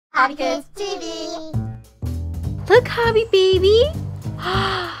HobbyKidsTV. Look, HobbyBaby.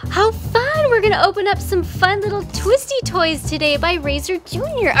 How fun! We're gonna open up some fun little Twisti toys today by Razor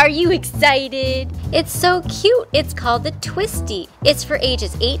Jr. Are you excited? It's so cute. It's called the Twisti. It's for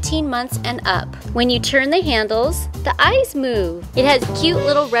ages 18 months and up. When you turn the handles, the eyes move. It has cute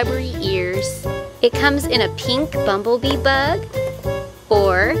little rubbery ears. It comes in a pink bumblebee bug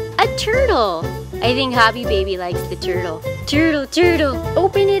or a turtle. I think HobbyBaby likes the turtle. Turtle, turtle,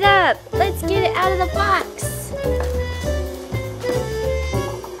 open it up. Let's get it out of the box.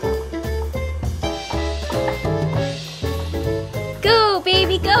 Go,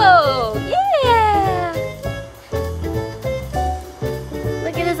 baby, go! Yeah!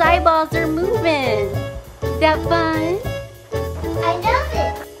 Look at his eyeballs, they're moving. Is that fun? I love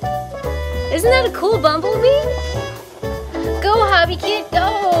it. Isn't that a cool bumblebee? Go, HobbyKid,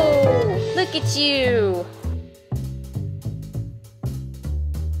 go! Look at you.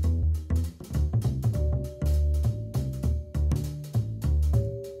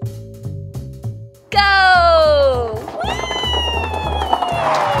 Go!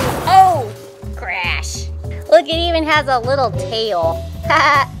 Oh, crash. Look, it even has a little tail.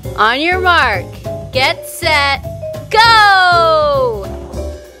 On your mark, get set, go!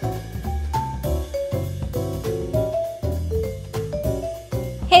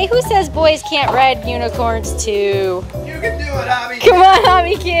 Hey, who says boys can't ride unicorns too? You can do it, Hobby. Come on,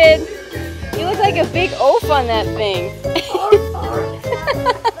 HobbyKid. You look like a big oaf on that thing.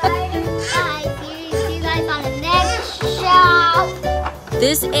 See you guys on the next show.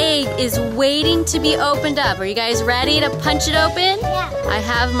 This egg is waiting to be opened up. Are you guys ready to punch it open? Yeah. I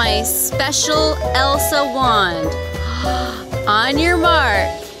have my special Elsa wand. On your mark,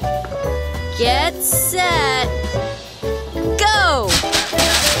 get set, go!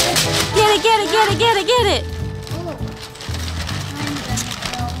 Get it, get it, get it, get it, get it!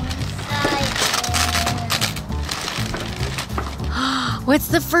 What's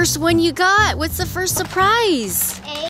the first one you got? What's the first surprise?